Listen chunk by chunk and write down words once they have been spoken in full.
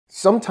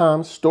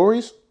Sometimes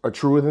stories are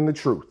truer than the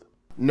truth.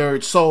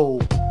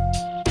 NERDSoul.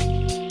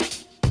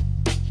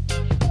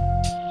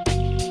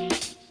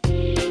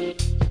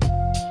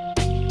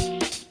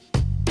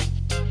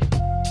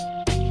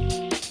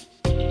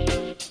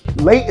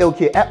 Late Ill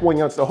Kid at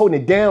OneYoungsta,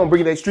 holding it down,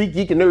 bringing that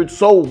StreetGeek and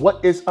NERDSoul.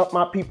 What is up,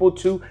 my people,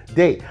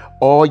 today?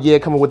 Oh yeah,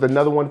 coming with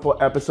another wonderful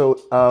episode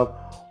of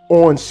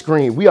On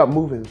Screen. We are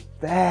moving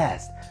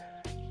fast,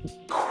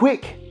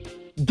 quick,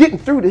 getting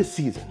through this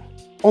season.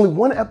 Only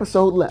one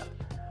episode left.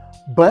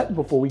 But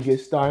before we get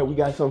started, we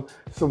got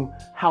some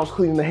house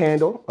cleaning to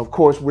handle. Of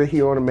course, we're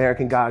here on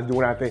American Gods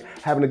doing our thing,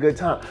 having a good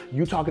time.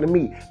 You talking to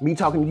me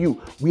talking to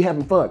you. We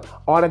having fun,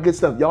 all that good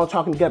stuff. Y'all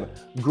talking together,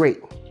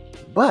 great.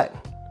 But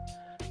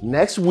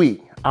next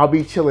week, I'll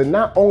be chilling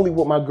not only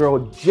with my girl,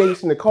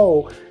 Jason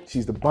Nicole.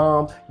 She's the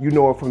bomb. You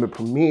know her from the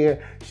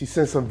premiere. She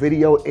sent some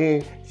video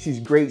in. She's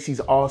great.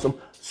 She's awesome.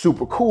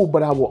 Super cool.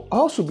 But I will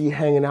also be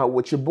hanging out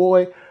with your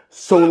boy,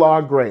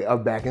 Solar Gray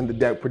of Back in the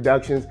Deck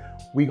Productions.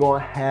 We gonna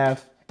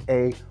have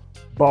a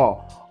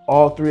ball.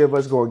 All three of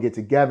us gonna get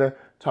together,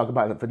 talk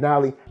about the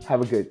finale,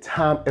 have a good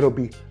time. It'll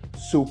be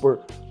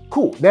super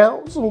cool.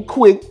 Now, some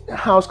quick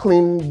house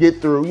cleaning,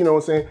 get through, you know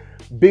what I'm saying?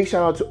 Big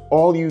shout out to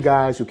all you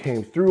guys who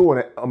came through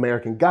on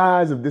American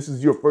Gods. If this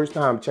is your first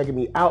time checking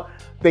me out,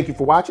 thank you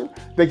for watching.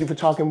 Thank you for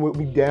talking with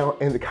me down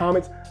in the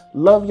comments.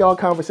 Love y'all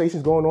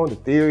conversations going on, the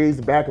theories,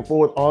 the back and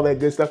forth, all that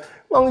good stuff. As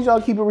long as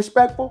y'all keep it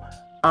respectful,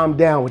 I'm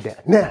down with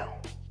that. Now,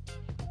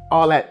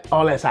 all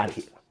that's out of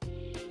here.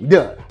 We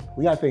done.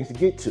 We got things to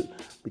get to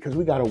because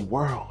we got a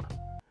world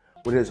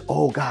where there's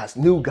old gods,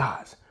 new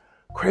gods,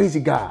 crazy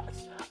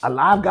gods,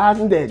 alive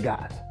gods and dead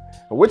gods.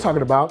 And we're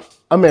talking about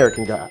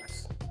American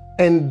Gods.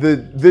 And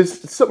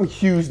there's something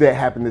huge that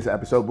happened this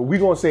episode, but we're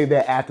gonna say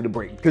that after the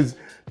break because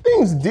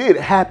things did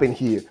happen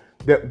here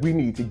that we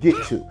need to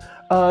get to.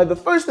 The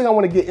first thing I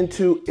wanna get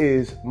into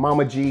is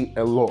Mama G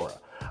and Laura.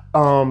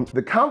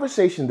 The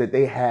conversation that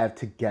they have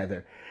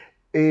together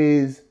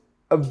is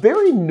a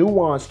very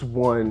nuanced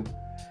one.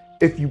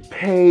 If you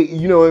pay,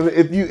 you know,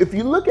 if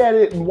you look at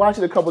it and watch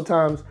it a couple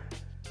times,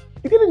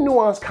 you get a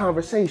nuanced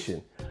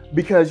conversation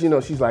because, you know,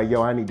 she's like,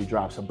 yo, I need to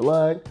drop some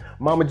blood.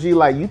 Mama G,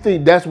 like, you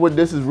think that's what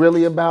this is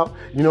really about?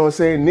 You know what I'm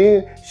saying? And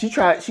then she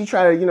tried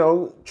to, you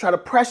know, try to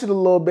press it a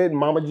little bit. And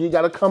Mama G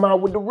got to come out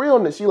with the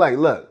realness. She like,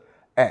 look,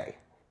 hey,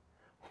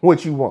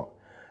 what you want?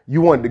 You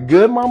want the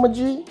good Mama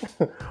G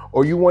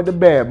or you want the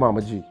bad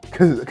Mama G?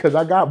 Because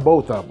I got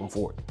both of them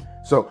for it.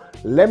 So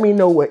let me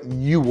know what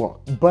you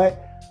want.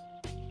 But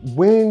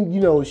when,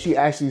 you know, she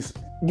actually,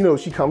 you know,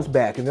 she comes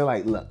back and they're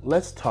like, look,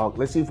 let's talk.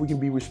 Let's see if we can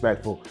be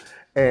respectful.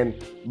 And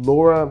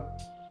Laura,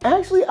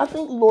 actually, I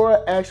think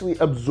Laura actually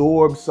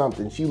absorbs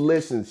something. She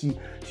listens,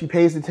 she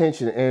pays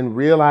attention and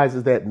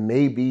realizes that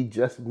maybe,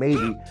 just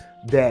maybe,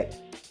 that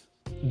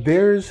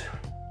there's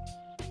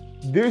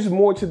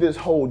more to this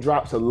whole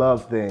drops of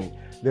love thing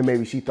than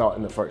maybe she thought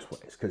in the first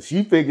place. Cause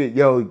she figured,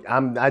 yo,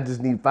 I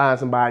just need to find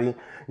somebody,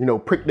 you know,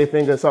 prick their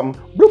finger or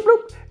something, bloop,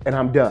 bloop, and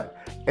I'm done.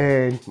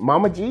 And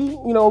Mama G,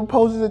 you know,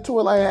 poses it to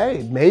her like,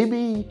 hey,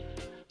 maybe,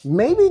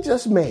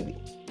 just maybe,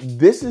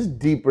 this is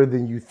deeper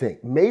than you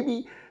think.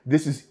 Maybe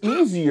this is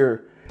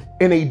easier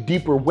in a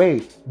deeper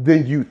way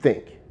than you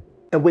think.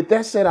 And with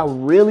that said, I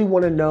really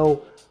want to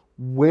know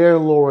where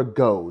Laura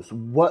goes,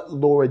 what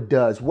Laura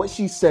does, what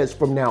she says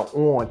from now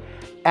on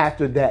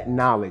after that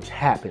knowledge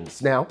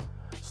happens. Now,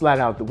 slide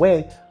out the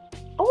way,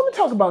 I want to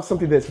talk about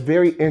something that's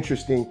very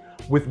interesting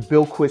with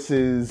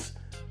Bilquis's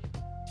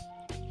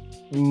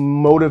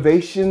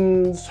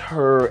motivations,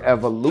 her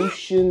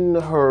evolution,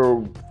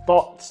 her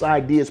thoughts,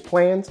 ideas,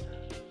 plans.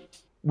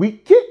 We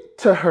get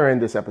to her in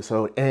this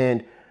episode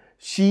and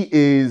she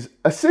is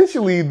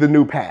essentially the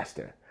new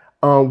pastor.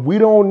 We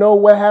don't know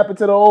what happened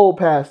to the old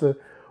pastor,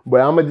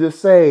 but I'm gonna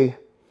just say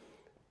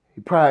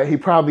he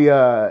probably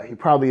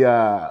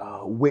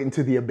went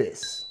into the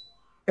abyss.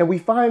 And we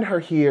find her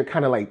here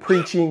kind of like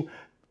preaching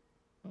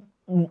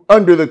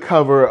under the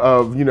cover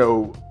of, you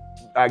know,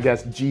 I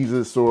guess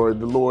Jesus or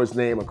the Lord's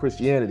name or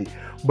Christianity,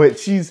 but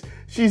she's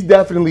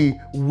definitely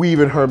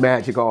weaving her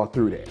magic all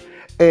through there.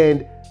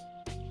 And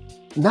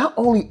not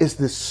only is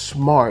this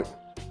smart,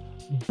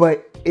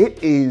 but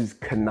it is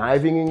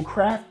conniving and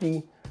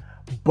crafty,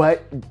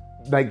 but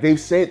like they've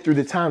said through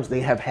the times, they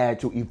have had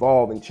to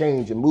evolve and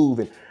change and move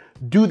and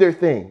do their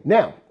thing.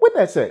 Now, with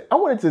that said, I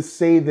wanted to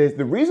say this.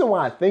 The reason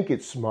why I think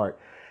it's smart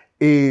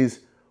is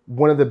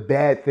one of the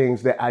bad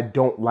things that I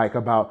don't like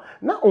about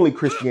not only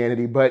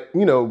Christianity, but,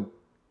 you know,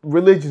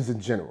 religions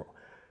in general.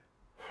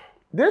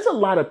 There's a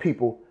lot of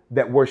people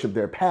that worship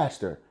their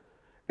pastor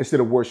instead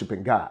of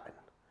worshiping God.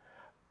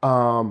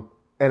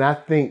 And I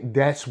think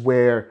that's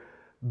where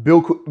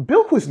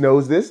Bilquis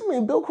knows this. I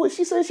mean, Bilquis,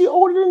 she says she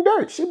older than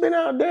dirt. She's been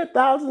out there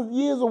thousands of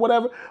years or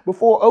whatever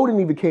before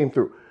Odin even came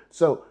through.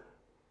 So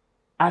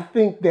I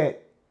think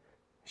that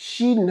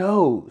she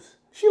knows.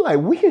 She like,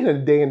 we in a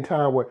day and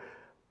time where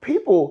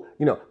people,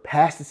 you know,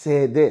 pastor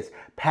said this,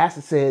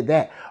 pastor said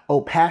that. Oh,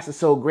 pastor's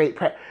so great.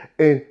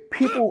 And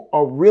people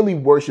are really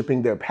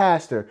worshiping their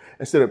pastor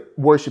instead of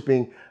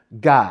worshiping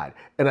God.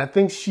 And I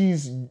think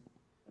she's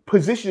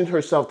positioned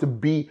herself to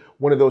be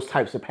one of those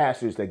types of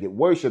pastors that get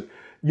worshiped,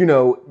 you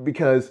know,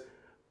 because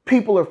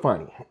people are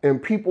funny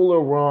and people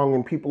are wrong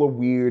and people are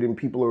weird and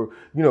people are,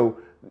 you know,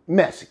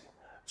 messy.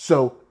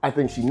 So I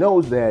think she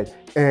knows that,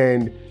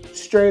 and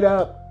straight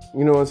up,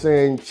 you know what I'm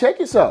saying, check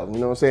yourself. You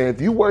know what I'm saying?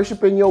 If you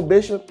worshiping your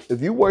bishop,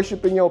 if you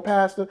worshiping your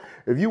pastor,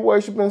 if you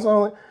worshiping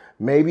someone,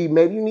 maybe you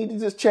need to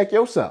just check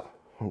yourself.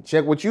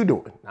 Check what you're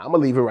doing. I'm going to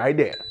leave it right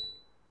there.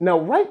 Now,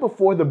 right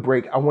before the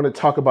break, I want to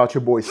talk about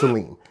your boy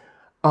Salim.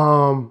 You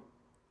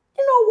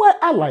know what?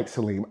 I like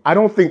Salim. I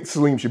don't think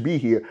Salim should be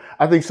here.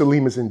 I think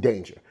Salim is in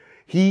danger.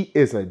 He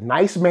is a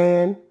nice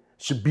man,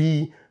 should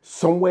be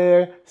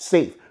somewhere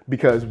safe,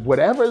 because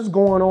whatever is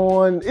going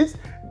on,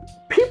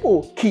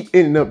 people keep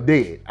ending up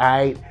dead, all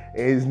right?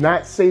 It's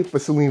not safe for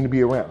Salim to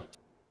be around.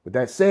 With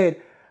that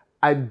said,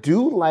 I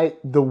do like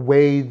the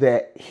way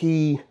that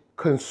he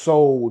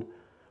consoled,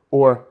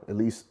 or at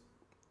least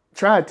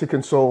tried to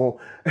console,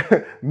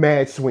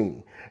 Mad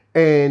Sweeney.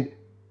 And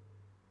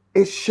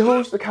it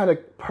shows the kind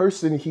of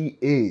person he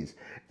is.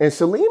 And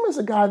Salim is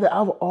a guy that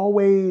I've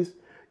always,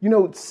 you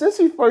know, since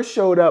he first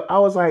showed up, I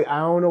was like, I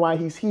don't know why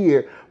he's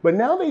here. But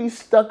now that he's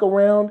stuck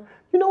around,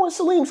 you know what,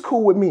 Salim's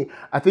cool with me.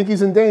 I think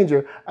he's in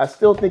danger. I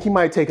still think he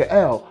might take an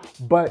L,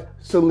 but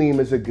Salim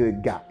is a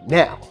good guy.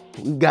 Now,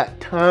 we've got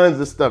tons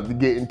of stuff to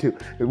get into.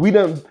 We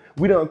done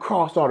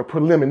crossed all the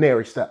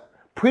preliminary stuff.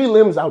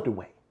 Prelims out the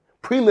way.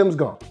 Prelims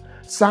gone.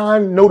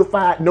 Signed,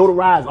 notified,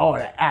 notarized, all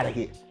that out of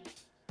here.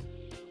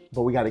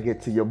 But we got to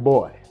get to your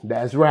boy.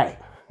 That's right.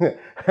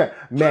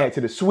 Mad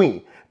to the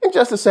Sweeney. In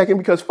just a second,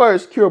 because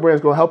first, Cure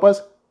Brand's going to help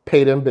us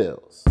pay them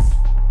bills.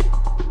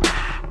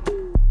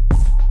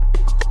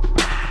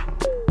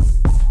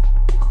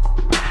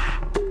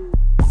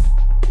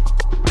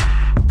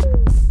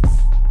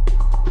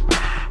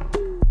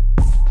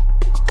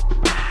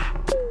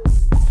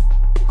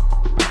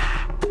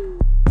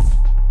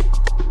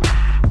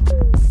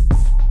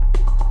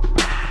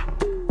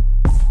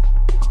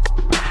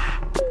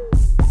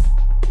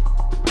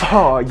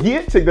 Oh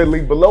yeah, check that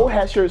link below.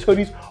 Hat, shirts,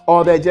 hoodies,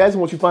 all that jazz.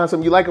 And once you find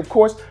something you like, of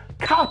course,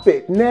 cop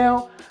it.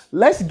 Now,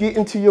 let's get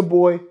into your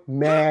boy,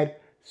 Mad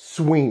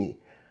Sweeney.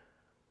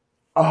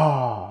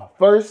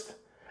 First,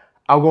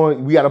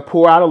 we got to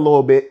pour out a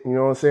little bit. You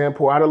know what I'm saying?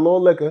 Pour out a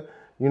little liquor.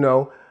 You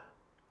know,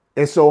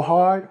 it's so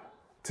hard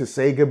to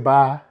say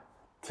goodbye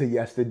to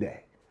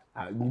yesterday.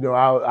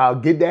 I'll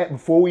get that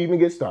before we even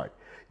get started.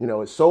 You know,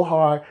 it's so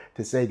hard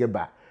to say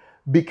goodbye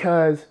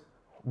because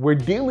we're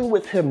dealing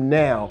with him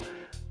now,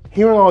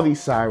 hearing all these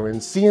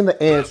sirens, seeing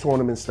the ants on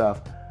him and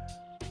stuff,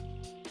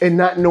 and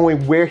not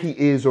knowing where he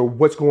is or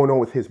what's going on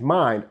with his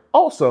mind.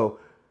 Also,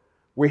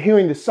 we're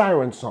hearing the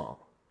siren song.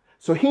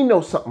 So he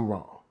knows something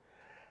wrong.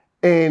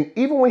 And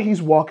even when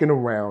he's walking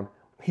around,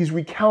 he's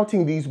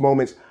recounting these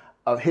moments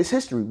of his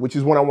history, which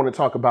is what I want to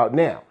talk about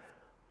now.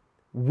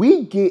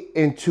 We get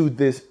into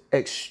this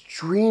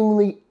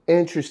extremely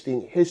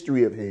interesting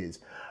history of his,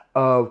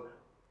 of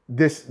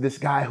this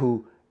guy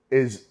who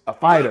is a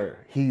fighter.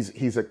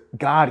 He's a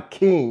god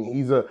king.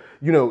 He's a,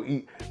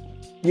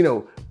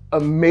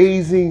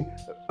 amazing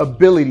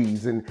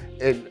abilities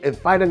and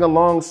fighting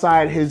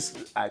alongside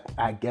his,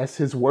 I guess,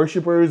 his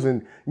worshipers,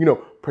 and,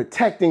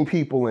 protecting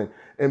people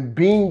and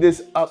being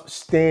this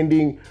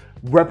upstanding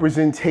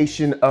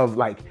representation of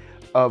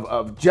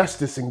of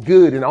justice and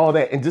good and all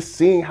that, and just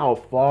seeing how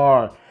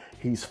far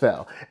he's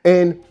fell.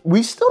 And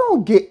we still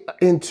don't get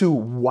into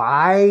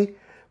why.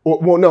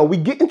 We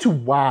get into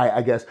why,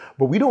 I guess,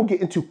 but we don't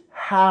get into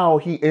how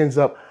he ends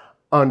up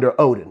under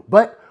Odin.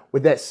 But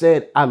with that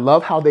said, I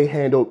love how they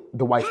handled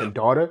the wife and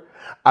daughter.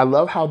 I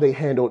love how they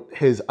handled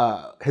his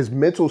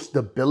mental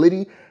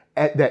stability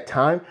at that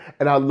time.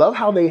 And I love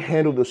how they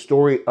handled the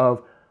story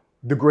of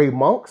the Grey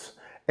Monks,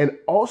 and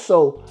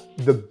also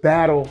the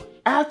battle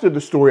after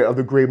the story of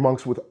the Grey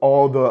Monks with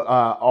all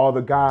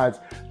the gods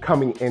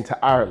coming into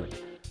Ireland.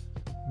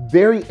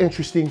 Very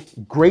interesting,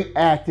 great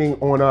acting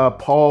on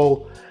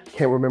Paul.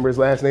 Can't remember his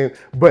last name,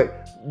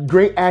 but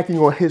great acting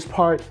on his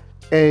part,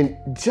 and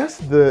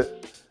just the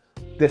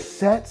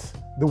sets,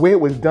 the way it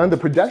was done, the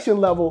production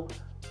level,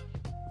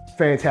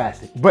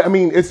 fantastic. But I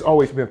mean, it's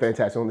always been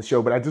fantastic on the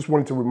show, but I just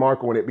wanted to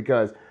remark on it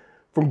because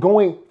from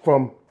going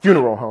from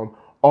funeral home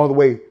all the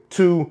way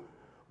to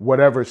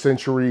whatever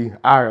century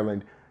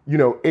Ireland,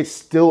 it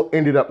still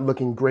ended up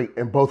looking great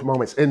in both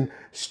moments. And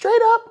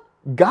straight up,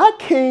 God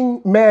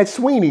King Mad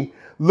Sweeney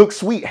looked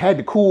sweet, had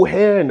the cool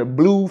hair and the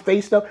blue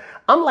face stuff.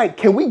 I'm like,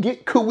 could we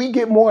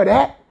get more of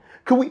that?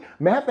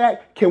 Matter of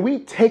fact, can we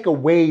take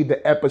away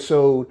the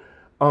episode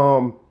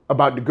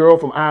about the girl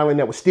from Ireland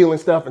that was stealing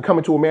stuff and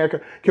coming to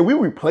America? Can we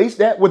replace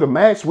that with a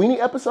Mad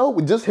Sweeney episode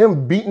with just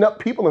him beating up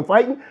people and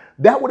fighting?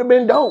 That would have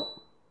been dope.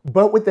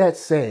 But with that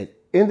said,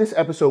 in this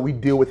episode, we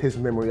deal with his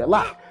memory a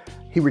lot.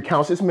 He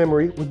recounts his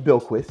memory with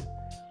Bilquis,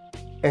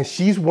 and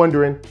she's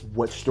wondering,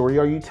 what story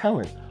are you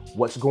telling?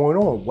 What's going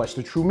on? What's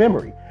the true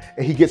memory?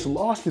 And he gets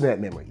lost in that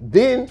memory.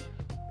 Then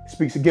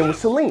speaks again with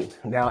Celine.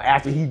 Now,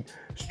 after he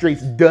straight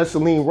does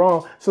Celine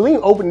wrong, Celine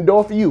opened the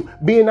door for you,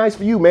 being nice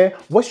for you, man.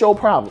 What's your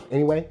problem?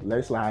 Anyway, let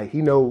it slide.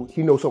 He knows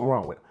something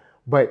wrong with him.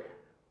 But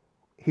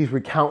he's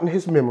recounting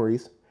his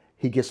memories.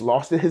 He gets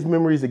lost in his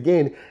memories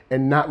again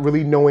and not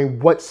really knowing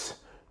what's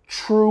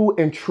true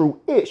and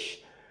true-ish,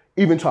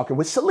 even talking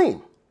with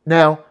Salim.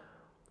 Now,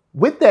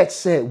 with that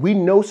said, we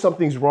know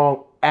something's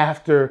wrong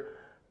after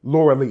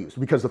Laura leaves,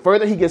 because the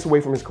further he gets away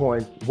from his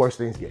coin, worse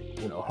things get.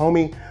 You know,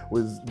 homie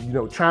was, you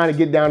know, trying to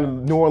get down to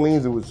New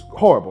Orleans. It was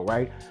horrible,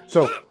 right?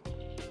 So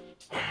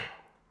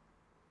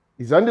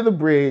he's under the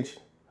bridge,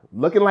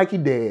 looking like he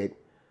dead.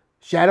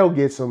 Shadow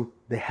gets him.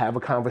 They have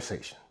a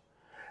conversation.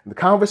 In the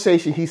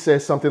conversation, he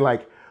says something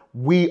like,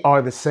 "We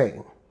are the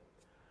same."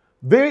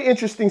 Very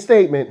interesting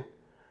statement.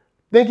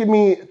 Think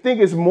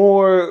it's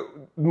more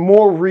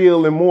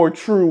real and more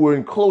true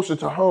and closer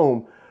to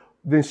home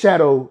than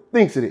Shadow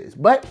thinks it is.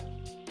 But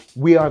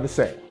we are the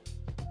same.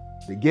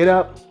 They get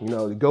up, you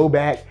know, they go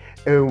back,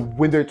 and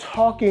when they're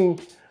talking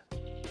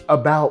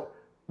about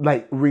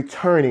like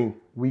returning,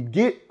 we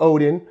get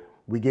Odin,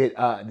 we get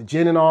the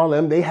Jinn and all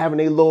them. They having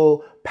a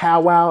little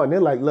powwow, and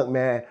they're like, "Look,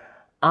 man,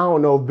 I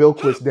don't know if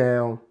Bilquis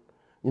down.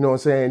 You know what I'm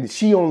saying?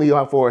 She only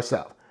out for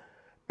herself."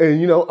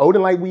 And, you know,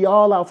 Odin like, "We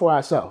all out for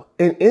ourselves."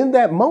 And in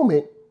that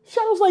moment,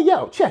 Shadow's like,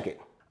 "Yo, check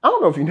it. I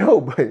don't know if you know,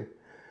 but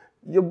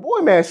your boy,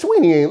 man,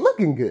 Sweeney ain't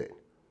looking good."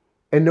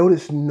 And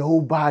notice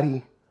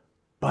nobody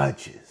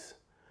budges.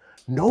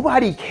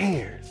 Nobody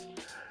cares.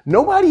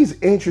 Nobody's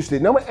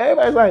interested.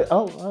 Everybody's like,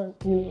 "Oh,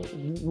 you know,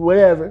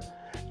 whatever."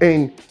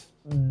 And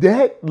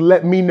that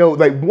let me know,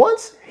 like,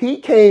 once he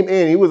came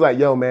in, he was like,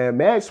 "Yo, man,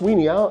 Mad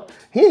Sweeney,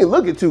 he ain't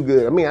looking too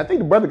good. I mean, I think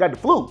the brother got the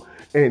flu."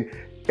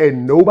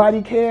 And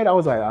nobody cared. I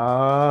was like,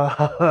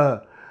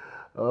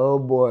 oh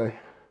boy,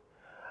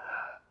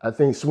 I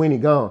think Sweeney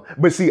gone.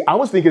 But see, I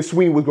was thinking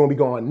Sweeney was gonna be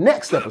gone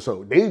next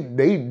episode.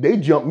 They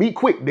jumped me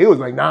quick. They was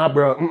like, "Nah,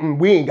 bro,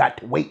 we ain't got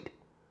to wait."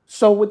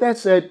 So with that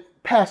said,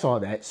 past all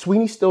that,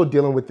 Sweeney's still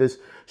dealing with this,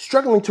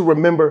 struggling to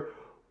remember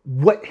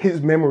what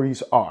his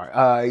memories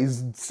are.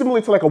 He's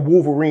similar to like a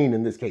Wolverine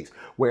in this case,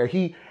 where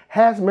he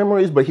has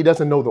memories, but he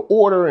doesn't know the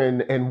order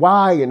and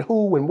why and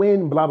who and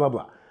when, blah, blah,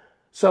 blah.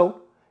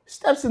 So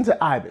steps into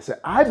Ibis. And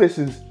Ibis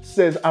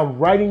says, "I'm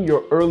writing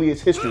your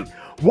earliest history."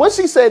 Once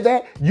he said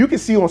that, you can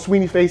see on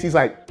Sweeney's face, he's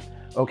like,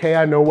 "Okay,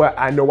 I know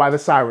why the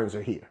sirens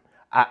are here.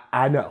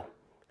 I know.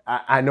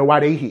 I know why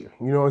they here."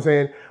 You know what I'm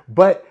saying?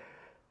 But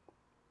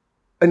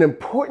an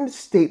important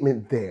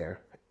statement there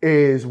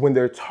is when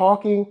they're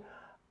talking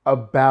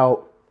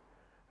about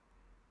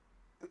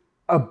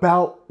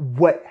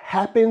what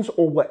happens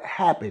or what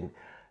happened.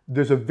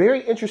 There's a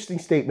very interesting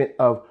statement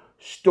of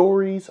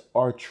stories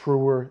are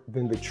truer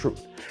than the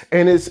truth.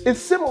 And it's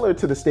similar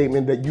to the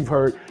statement that you've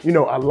heard, you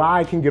know, a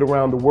lie can get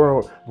around the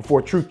world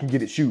before truth can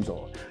get its shoes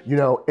on, you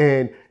know,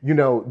 and, you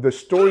know, the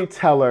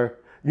storyteller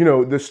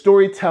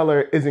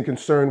isn't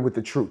concerned with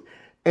the truth.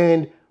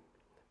 And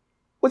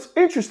what's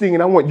interesting,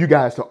 and I want you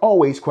guys to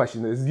always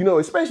question this, you know,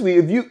 especially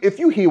if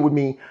you hear with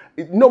me,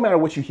 no matter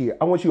what you hear,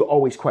 I want you to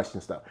always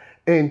question stuff.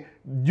 And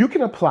you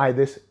can apply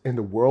this in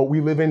the world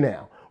we live in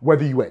now,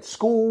 whether you at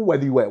school,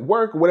 whether you at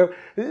work, or whatever.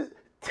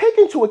 Take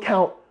into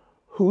account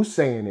who's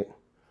saying it,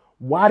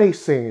 why they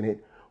saying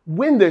it,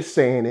 when they're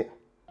saying it,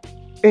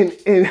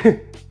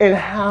 and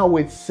how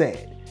it's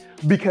said.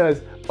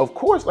 Because of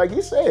course, like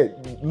you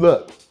said,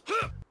 look,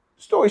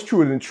 story's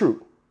truer than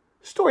truth.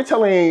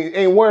 Storyteller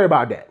ain't worried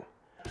about that.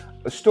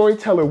 A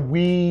storyteller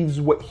weaves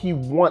what he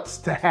wants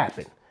to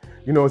happen.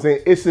 You know what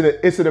I'm saying?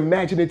 It's an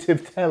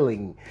imaginative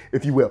telling,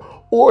 if you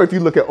will. Or if you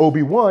look at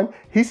Obi-Wan,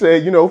 he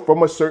said, you know,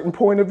 from a certain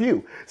point of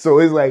view. So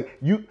it's like,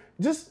 you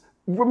just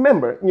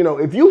remember, you know,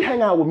 if you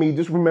hang out with me,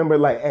 just remember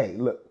like, hey,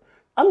 look,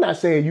 I'm not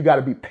saying you got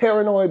to be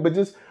paranoid, but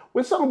just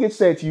when something gets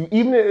said to you,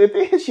 even if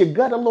it hits your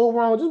gut a little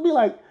wrong, just be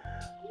like,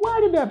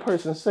 why did that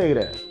person say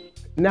that?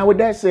 Now, with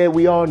that said,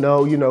 we all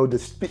know, you know, the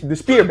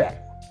spear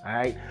back, all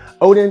right?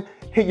 Odin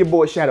hit your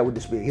boy Shadow with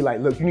the spear. He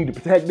like, look, you need to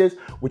protect this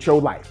with your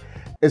life.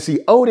 And see,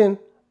 Odin,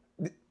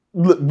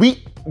 look,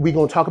 we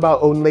gonna talk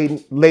about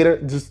Odin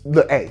later. Just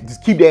look, hey,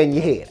 just keep that in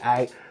your head, all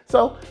right?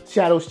 So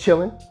Shadow's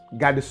chilling,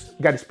 got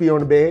the spear on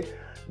the bed.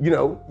 You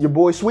know, your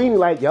boy Sweeney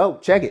like, yo,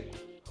 check it.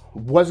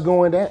 What's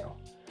going down?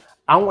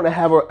 I want to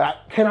have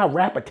can I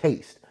rap a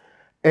taste?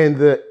 And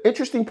the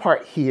interesting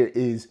part here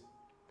is,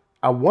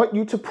 I want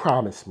you to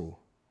promise me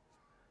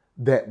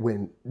that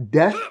when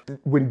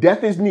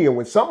death is near,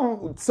 when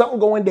something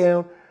going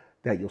down,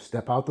 that you'll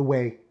step out the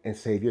way and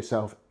save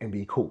yourself and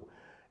be cool.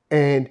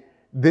 And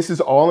this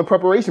is all in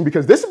preparation,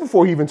 because this is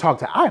before he even talked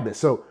to Ibis.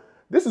 So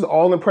this is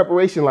all in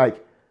preparation.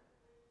 Like,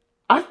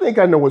 I think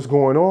I know what's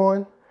going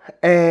on,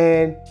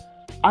 and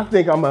I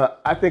think I'm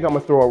gonna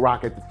throw a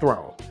rock at the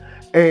throne.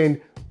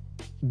 And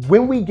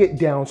when we get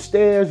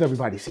downstairs,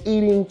 everybody's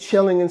eating,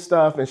 chilling and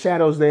stuff, and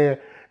Shadow's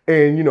there.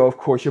 And, you know, of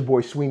course, your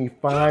boy Sweeney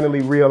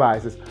finally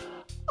realizes,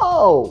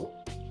 oh,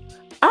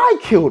 I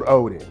killed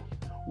Odin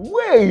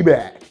way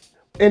back.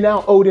 And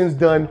now Odin's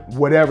done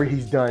whatever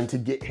he's done to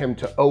get him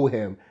to owe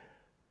him.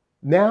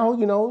 Now,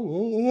 you know,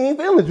 he ain't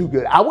feeling too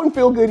good. I wouldn't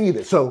feel good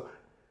either. So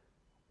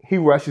he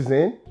rushes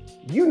in.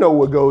 You know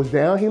what goes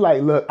down. He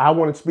like, look, I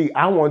want to speak.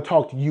 I want to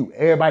talk to you.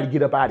 Everybody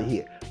get up out of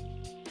here.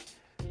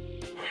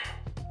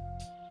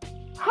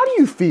 How do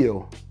you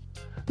feel?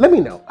 Let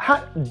me know. How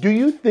do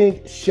you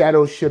think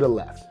Shadow should have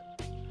left?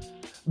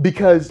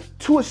 Because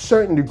to a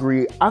certain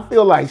degree, I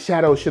feel like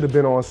Shadow should have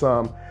been on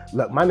some,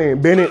 look, my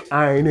name Bennett,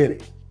 I ain't in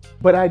it.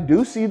 But I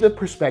do see the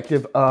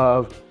perspective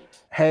of,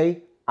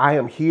 hey, I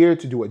am here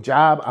to do a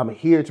job. I'm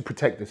here to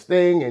protect this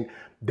thing. And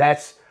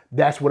that's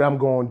what I'm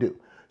going to do.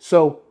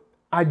 So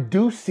I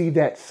do see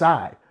that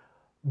side.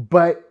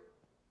 But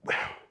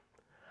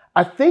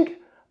I think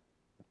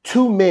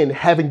two men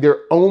having their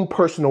own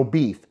personal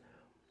beef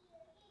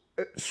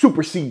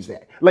supersedes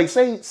that. Like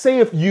say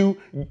if you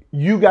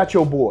got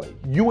your boy,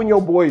 you and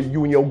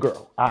your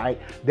girl, all right,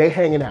 they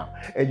hanging out,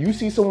 and you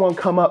see someone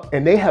come up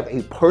and they have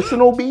a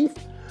personal beef,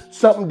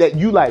 something that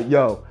you like,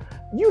 yo,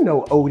 you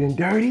know Odin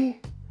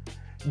dirty.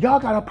 Y'all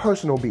got a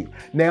personal beef.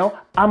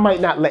 Now, I might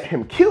not let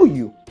him kill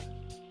you,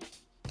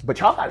 but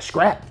y'all gotta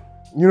scrap.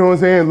 You know what I'm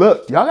saying?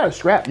 Look, y'all gotta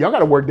scrap. Y'all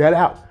gotta work that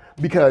out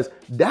because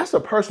that's a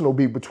personal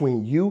beef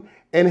between you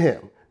and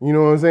him. You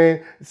know what I'm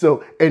saying?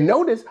 So, and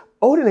notice,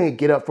 Odin ain't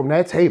get up from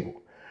that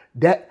table.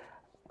 That,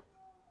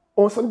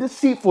 on some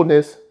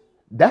deceitfulness,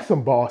 that's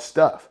some boss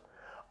stuff.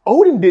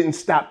 Odin didn't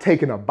stop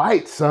taking a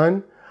bite,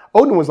 son.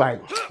 Odin was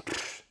like,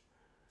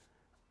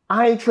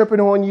 I ain't tripping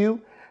on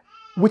you,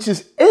 which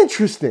is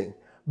interesting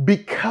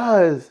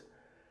because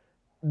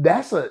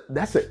that's an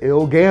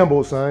ill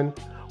gamble, son.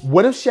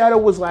 What if Shadow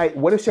was like,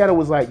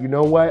 you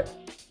know what?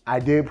 I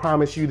did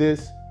promise you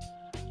this.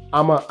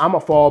 I'ma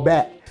fall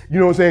back. You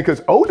know what I'm saying?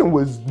 Because Odin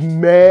was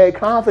mad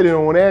confident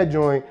on that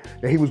joint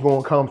that he was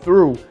going to come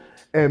through.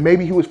 And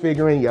maybe he was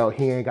figuring, yo,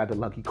 he ain't got the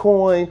lucky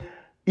coin,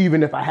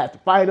 even if I have to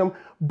fight him.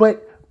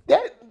 But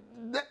that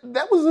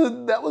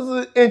was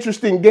an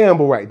interesting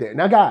gamble right there.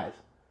 Now, guys,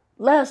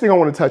 last thing I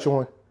want to touch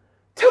on.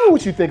 Tell me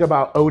what you think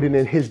about Odin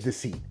and his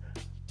deceit.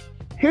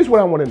 Here's what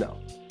I want to know.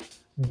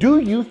 Do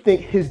you think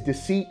his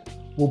deceit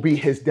will be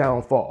his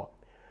downfall?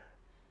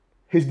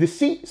 His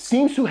deceit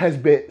seems to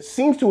have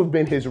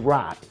been his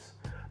rise.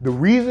 The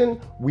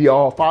reason we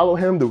all follow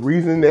him, the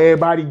reason that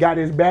everybody got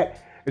his back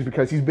is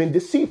because he's been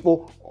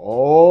deceitful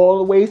all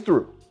the way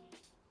through.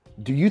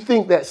 Do you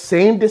think that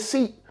same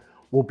deceit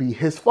will be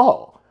his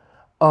fall?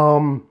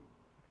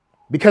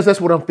 Because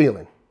that's what I'm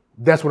feeling.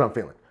 That's what I'm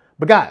feeling.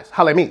 But guys,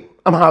 holla at me.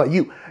 I'm holla at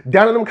you.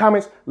 Down in them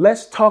comments,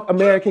 let's talk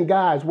American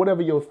Gods.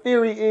 Whatever your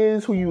theory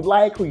is, who you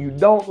like, who you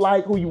don't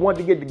like, who you want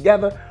to get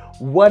together,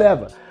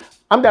 whatever.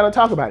 I'm down to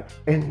talk about it.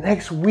 And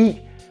next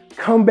week,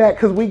 come back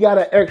because we got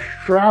an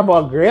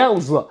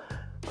extravaganza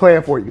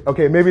plan for you.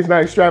 Okay, maybe it's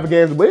not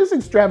extravaganza, but it's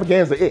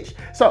extravaganza-ish.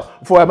 So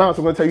before I bounce,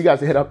 I'm going to tell you guys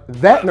to hit up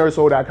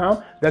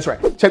ThatNERDSoul.com. That's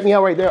right. Check me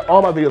out right there.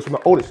 All my videos from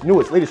the oldest,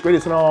 newest, latest,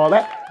 greatest, and all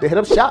that. They hit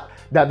up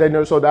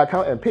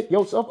shop.ThatNERDSoul.com and pick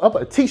yourself up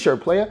a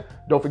t-shirt player.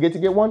 Don't forget to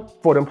get one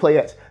for them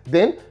playettes.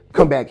 Then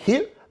come back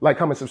here, like,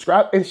 comment,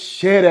 subscribe, and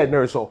share that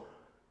Nerd Soul.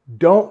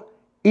 Don't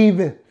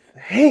even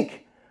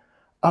think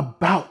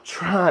about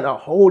trying to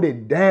hold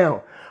it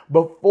down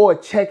before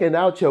checking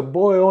out your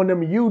boy on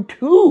them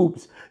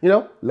YouTubes. You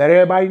know, let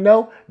everybody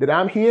know that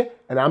I'm here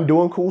and I'm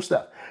doing cool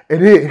stuff.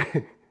 And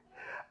then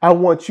I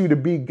want you to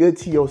be good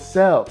to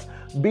yourselves.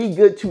 Be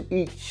good to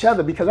each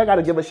other because I got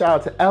to give a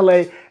shout out to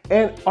LA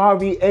and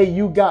RVA.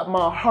 You got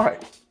my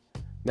heart.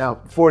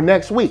 Now, for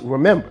next week,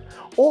 remember,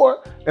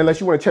 or unless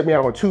you want to check me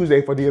out on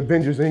Tuesday for the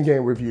Avengers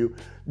Endgame review,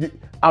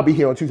 I'll be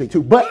here on Tuesday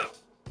too. But,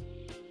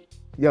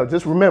 yo,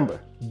 just remember,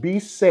 be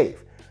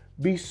safe.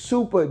 Be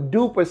super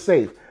duper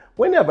safe.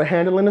 We're never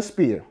handling a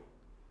spear.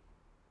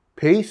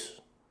 Peace.